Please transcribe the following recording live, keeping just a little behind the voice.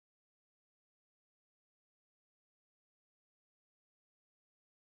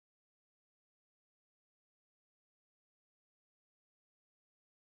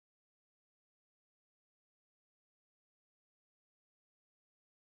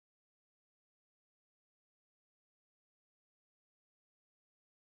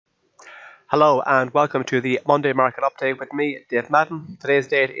Hello and welcome to the Monday market update with me, Dave Madden. Today's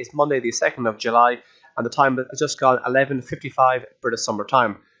date is Monday the 2nd of July and the time has just gone 11:55 British Summer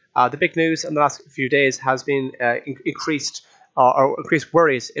Time. The big news in the last few days has been increased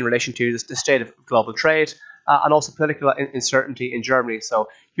worries in relation to the state of global trade and also political uncertainty in Germany. So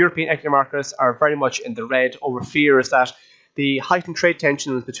European equity markets are very much in the red over fears that the heightened trade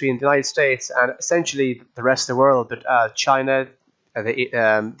tensions between the United States and essentially the rest of the world, but China,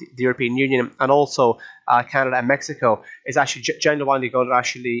 the European Union, and also Canada and Mexico, is actually genuinely going to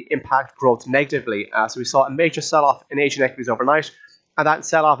actually impact growth negatively. So we saw a major sell-off in Asian equities overnight, and that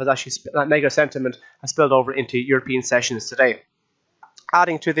sell-off is actually that negative sentiment has spilled over into European sessions today.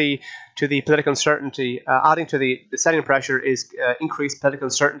 Adding to the political uncertainty, adding to the selling pressure is increased political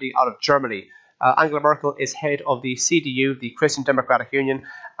uncertainty out of Germany. Angela Merkel is head of the CDU, the Christian Democratic Union,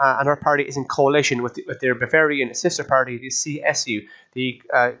 and her party is in coalition with their Bavarian sister party, the CSU, the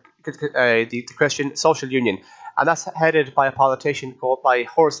Christian Social Union. And that's headed by a politician called by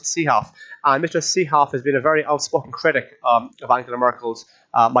Horst Seehofer. And Mr. Seehofer has been a very outspoken critic of Angela Merkel's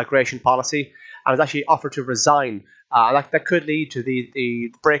migration policy and has actually offered to resign. That could lead to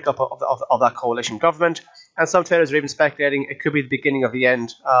the breakup of that coalition government. And some traders are even speculating it could be the beginning of the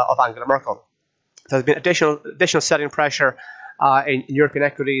end of Angela Merkel. There's been additional selling pressure in European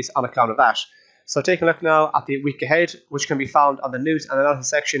equities on account of that. So taking a look now at the week ahead, which can be found on the news and analysis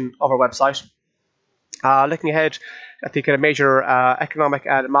section of our website. Looking ahead at the kind of major economic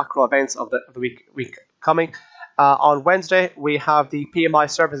and macro events of the week coming. On Wednesday, we have the PMI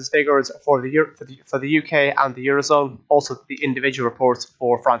services figures for the UK and the Eurozone, also the individual reports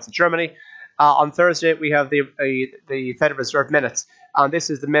for France and Germany. On Thursday, we have the Federal Reserve minutes, and this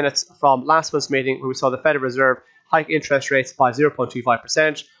is the minutes from last month's meeting where we saw the Federal Reserve hike interest rates by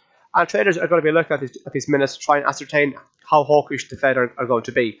 0.25%. And traders are going to be looking at these minutes to try and ascertain how hawkish the Fed are going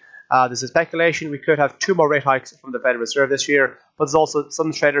to be. There's a speculation we could have 2 more rate hikes from the Federal Reserve this year, but there's also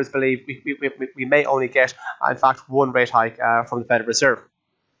some traders believe we may only get, in fact, 1 rate hike from the Federal Reserve.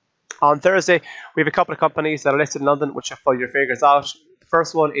 On Thursday, we have a couple of companies that are listed in London, which have pulled your figures out. The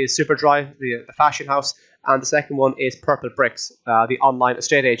first one is Superdry, the fashion house, and the second one is Purple Bricks, the online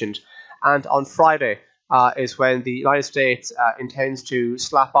estate agent. And on Friday is when the United States intends to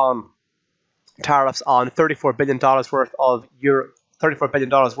slap on tariffs on $34 billion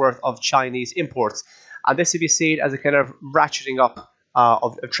worth of Chinese imports. And this will be seen as a kind of ratcheting up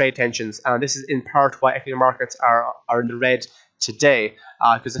of trade tensions. And this is in part why equity markets are in the red today,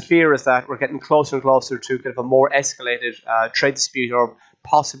 because the fear is that we're getting closer and closer to kind of a more escalated trade dispute, or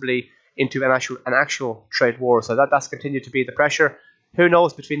possibly into an actual trade war. So that's continued to be the pressure. Who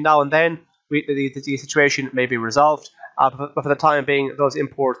knows? Between now and then, the situation may be resolved. But for the time being, those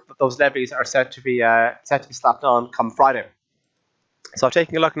levies are set to be slapped on come Friday. So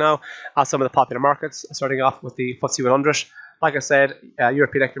taking a look now at some of the popular markets, starting off with the FTSE 100. Like I said,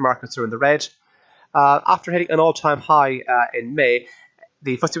 European equity markets are in the red. After hitting an all-time high in May,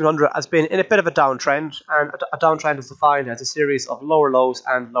 the FTSE 100 has been in a bit of a downtrend, and a downtrend is defined as a series of lower lows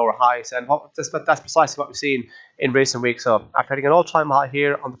and lower highs, and that's precisely what we've seen in recent weeks. So after hitting an all-time high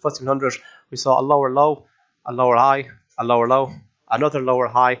here on the FTSE 100, we saw a lower low, a lower high, a lower low, another lower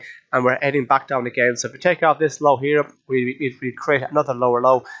high, and we're heading back down again. So if we take out this low here, we create another lower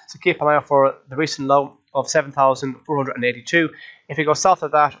low. So keep an eye out for the recent low of 7,482. If we go south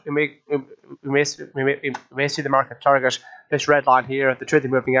of that, we may see the market target this red line here, the 2-day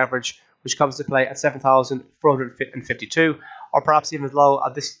moving average, which comes to play at 7,452, or perhaps even as low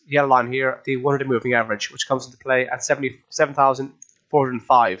at this yellow line here, the 100-day moving average, which comes into play at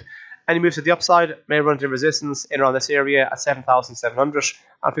 7,405. Any moves to the upside may run into resistance in around this area at 7,700,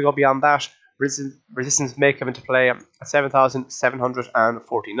 and if we go beyond that, resistance may come into play at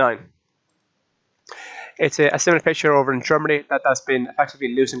 7,749. It's a similar picture over in Germany that's been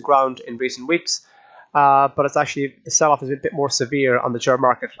effectively losing ground in recent weeks, but it's actually the sell-off is a bit more severe on the German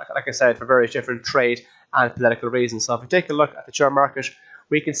market, like I said, for various different trade and political reasons. So if we take a look at the German market,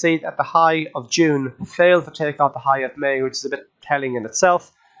 we can see that the high of June failed to take out the high of May, which is a bit telling in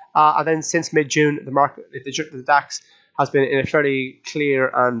itself. And then since mid-June, the DAX has been in a fairly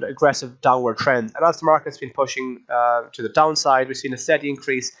clear and aggressive downward trend. And as the market's been pushing to the downside, we've seen a steady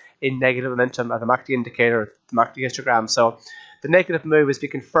increase in negative momentum at the MACD indicator, the MACD histogram. So the negative move has been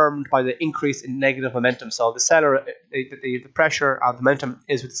confirmed by the increase in negative momentum. So the seller, the pressure and the momentum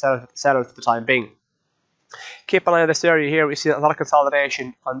is with the seller for the time being. Keep an eye on this area here. We see a lot of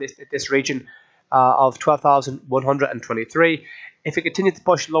consolidation on this region of 12,123. If we continue to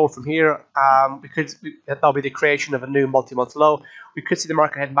push lower from here, that'll be the creation of a new multi-month low. We could see the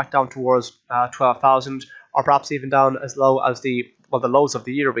market heading back down towards 12,000, or perhaps even down as low as the the lows of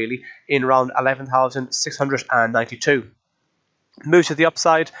the year really, in around 11,692. Moves to the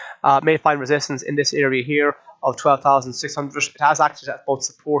upside may find resistance in this area here of 12,600. It has acted as both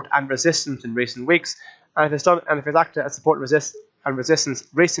support and resistance in recent weeks, and if it's acted as support and resistance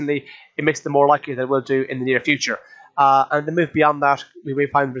recently, it makes it more likely that it will do in the near future. And the move beyond that, we may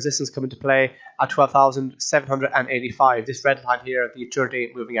find resistance come into play at 12,785. This red line here, the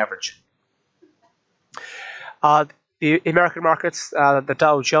 2-day moving average. The American markets, the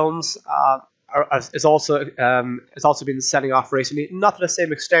Dow Jones, is also been selling off recently, not to the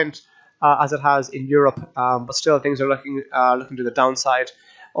same extent as it has in Europe, but still things are looking to the downside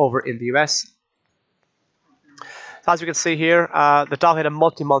over in the US. So as we can see here, the Dow hit a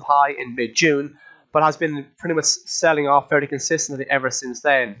multi-month high in mid-June, but has been pretty much selling off fairly consistently ever since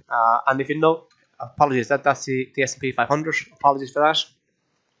then. And if you note, apologies, that's the S&P 500. Apologies for that.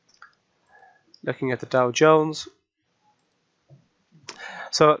 Looking at the Dow Jones.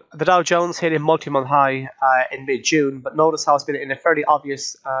 So the Dow Jones hit a multi-month high in mid-June, but notice how it's been in a fairly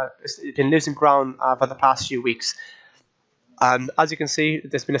obvious, it's been losing ground for the past few weeks. And as you can see,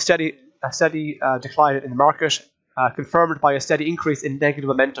 there's been a steady decline in the market, confirmed by a steady increase in negative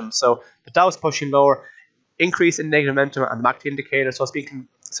momentum. So the Dow is pushing lower, increase in negative momentum and the MACD indicator. So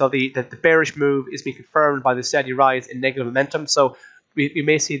the bearish move is being confirmed by the steady rise in negative momentum. So we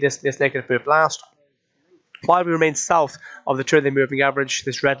may see this negative move last, while we remain south of the 2-day moving average.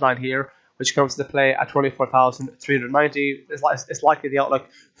 This red line here, which comes to play at 24,390, it's likely the outlook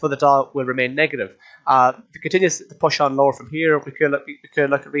for the Dow will remain negative. If it continues to push on lower from here, we could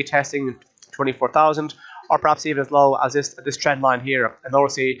look at retesting 24,000, or perhaps even as low as this trend line here, and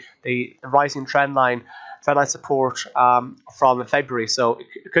also the rising trend line support from February. So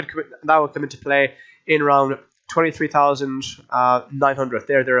that will come into play in around 23,900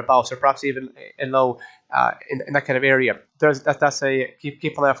 thereabouts, or perhaps even in low in that kind of area.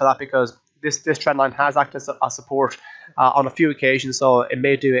 Keep an eye out for that, because this trend line has acted as support on a few occasions, so it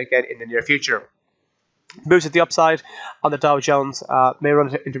may do it again in the near future. Moves to the upside on the Dow Jones may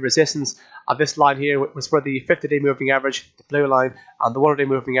run into resistance. This line here was where the 50-day moving average, the blue line, and the 100-day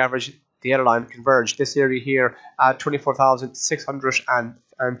moving average, the yellow line, converged. This area here at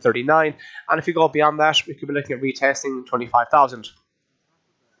 24,639, and if you go beyond that, we could be looking at retesting 25,000.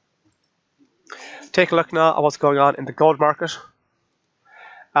 Take a look now at what's going on in the gold market.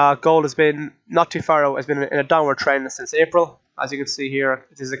 Gold has been not too far out, has been in a downward trend since April. As you can see here,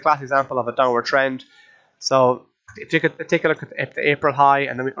 this is a classic example of a downward trend. So if you could take a look at the April high,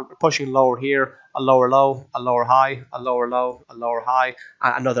 and then we're pushing lower here, a lower low, a lower high, a lower low, a lower high,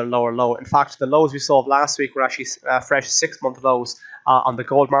 and another lower low. In fact, the lows we saw last week were actually fresh 6-month lows on the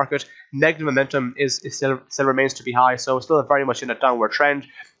gold market. Negative momentum still remains to be high, so it's still very much in a downward trend.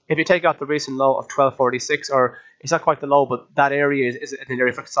 If you take out the recent low of 1246, or it's not quite the low, but that area is an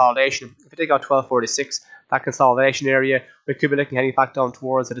area for consolidation. If you take out 1246, that consolidation area, we could be looking heading back down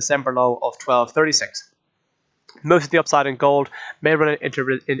towards the December low of 1236. Most of the upside in gold may run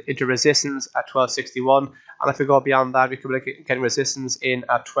into resistance at 1261, and if we go beyond that, we could be looking at getting resistance in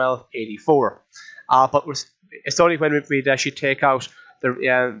at 1284. But it's only when we'd actually take out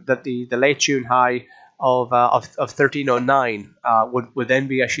the late June high of 1309 would then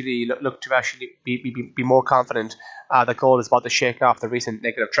be actually look to actually be more confident that gold is about to shake off the recent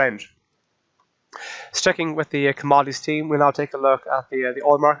negative trend. Sticking with the commodities team, we'll now take a look at the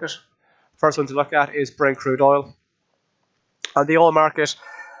oil market. First one to look at is Brent crude oil, and the oil market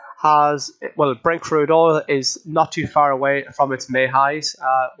Brent crude oil is not too far away from its May highs,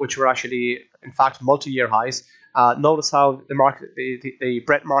 which were actually in fact multi-year highs. Notice how the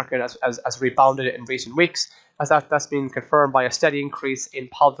Brent market has rebounded in recent weeks, as that's been confirmed by a steady increase in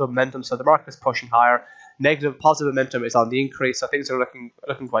positive momentum. So the market is pushing higher. Negative positive momentum is on the increase, so things are looking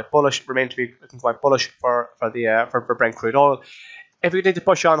quite bullish. Remain to be looking quite bullish for Brent crude oil. If we need to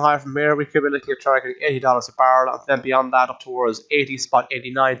push on higher from here, we could be looking at targeting $80 a barrel, and then beyond that up towards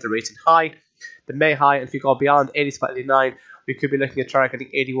 80.89, the recent high, the May high. And if you go beyond 80.89, we could be looking at targeting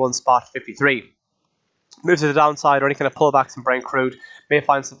 81.53. Moves to the downside, or any kind of pullbacks in Brent crude, may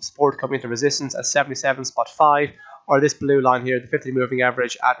find some support coming into resistance at 77.5, or this blue line here, the 50 moving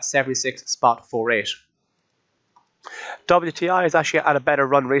average, at 76.48. WTI is actually at a better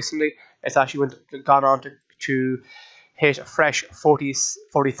run recently. It's actually gone on to hit fresh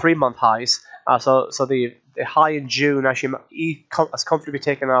 43-month highs. So the high in June actually has comfortably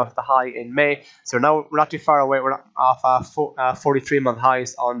taken out the high in May. So now we're not too far away. We're off 43-month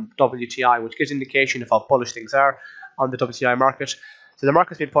highs on WTI, which gives indication of how bullish things are on the WTI market. So the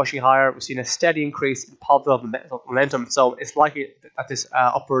market's been pushing higher. We've seen a steady increase in positive momentum. So it's likely that this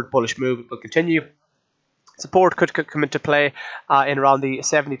upward bullish move will continue. Support could come into play in around the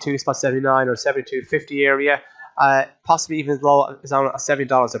 72.79 or 72.50 area. Possibly even as low as around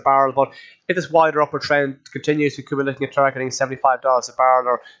 $70 a barrel. But if this wider upward trend continues, we could be looking at targeting $75 a barrel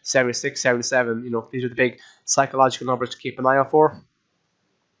or 76, 77. These are the big psychological numbers to keep an eye out for.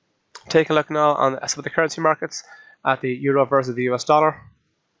 Take a look now on some of the currency markets at the euro versus the US dollar.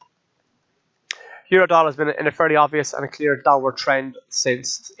 Euro dollar has been in a fairly obvious and a clear downward trend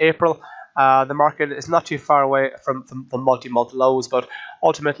since April. The market is not too far away from multi-month lows, but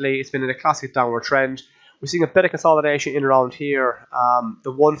ultimately it's been in a classic downward trend. We're seeing a bit of consolidation in around here.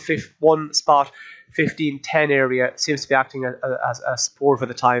 The one spot 1510 area seems to be acting as a support for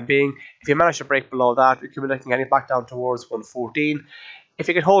the time being. If you manage to break below that, we could be looking at getting back down towards 114. If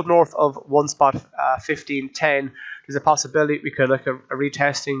you can hold north of one spot 1510, there's a possibility we could look at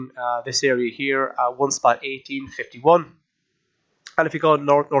retesting this area here, one spot 1851. And if you go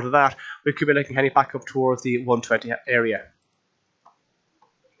north of that, we could be looking heading back up towards the 120 area.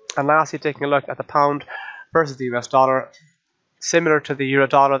 And lastly, taking a look at the pound versus the US dollar. Similar to the euro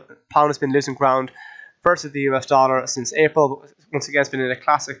dollar, the pound has been losing ground versus the US dollar since April. But once again, it's been in a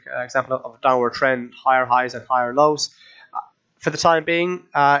classic example of a downward trend, higher highs and higher lows. For the time being,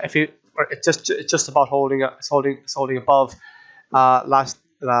 it's just about holding above last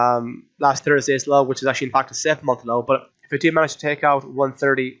Thursday's low, which is actually in fact a 7-month low. But if we do manage to take out one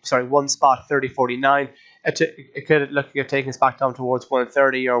spot 30.49, it could look at taking us back down towards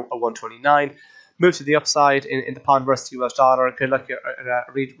 130 or 129. Move to the upside in the pound versus US dollar. It could look at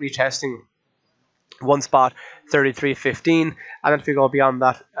retesting one spot 33.15, and then if we go beyond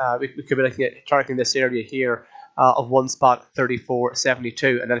that, we could be looking at targeting this area here of one spot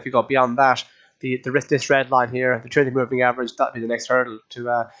 34.72, and then if you go beyond that, this red line here, the trading moving average, that'd be the next hurdle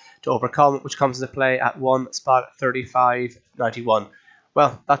to overcome, which comes into play at one spot 35.91.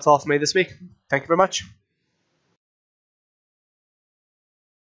 Well, that's all for me this week. Thank you very much.